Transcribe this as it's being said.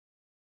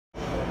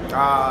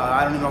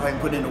I don't even know if I can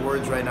put it into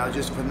words right now. It's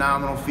just a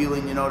phenomenal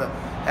feeling, you know, to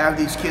have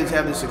these kids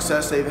have the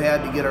success they've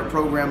had to get our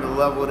program to the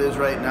level it is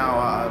right now.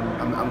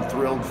 I'm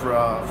thrilled for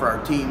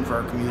our team, for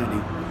our community.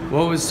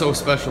 What was so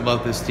special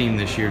about this team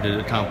this year to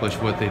accomplish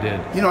what they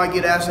did? You know, I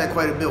get asked that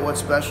quite a bit, what's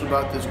special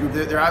about this group.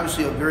 They're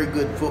obviously a very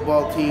good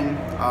football team,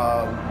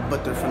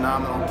 but they're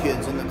phenomenal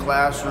kids in the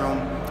classroom,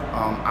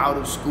 out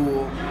of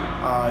school.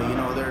 You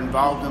know, they're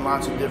involved in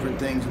lots of different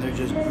things, and they're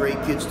just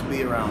great kids to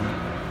be around.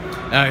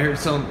 I heard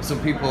some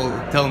people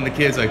telling the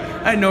kids, like,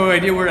 I had no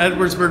idea where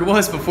Edwardsburg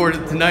was before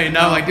tonight, and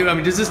now, like, dude, I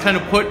mean, does this kind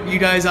of put you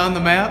guys on the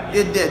map?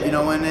 It did, you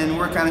know, and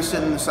we're kind of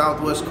sitting in the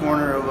southwest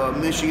corner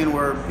of Michigan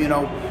where, you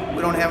know,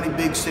 we don't have any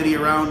big city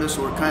around us,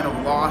 so we're kind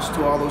of lost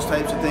to all those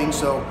types of things.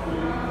 So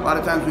a lot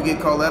of times we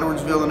get called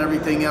Edwardsville and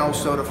everything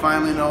else, so to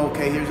finally know,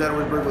 okay, here's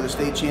Edwardsburg with a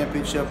state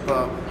championship,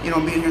 you know,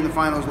 being here in the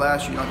finals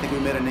last year, you know, I think we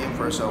made a name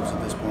for ourselves at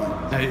this point.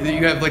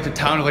 You have like a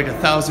town of like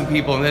 1,000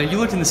 people, and then you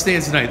looked in the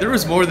stands tonight, there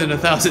was more than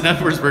 1,000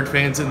 Edwardsburg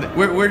fans, and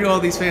where do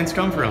all these fans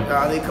come from?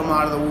 They come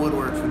out of the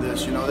woodwork for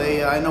this, you know.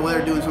 I know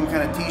they're doing some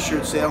kind of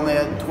t-shirt sale, and they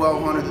had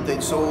 1,200 that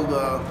they'd sold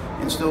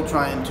and still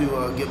trying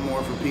to get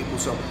more for people,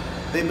 so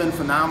they've been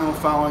phenomenal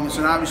following us,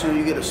 and obviously when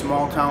you get a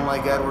small town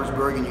like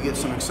Edwardsburg and you get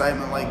some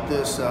excitement like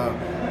this,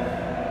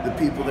 the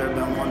people there have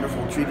been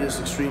wonderful, treated us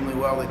extremely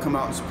well. They come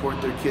out and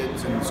support their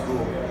kids in the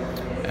school.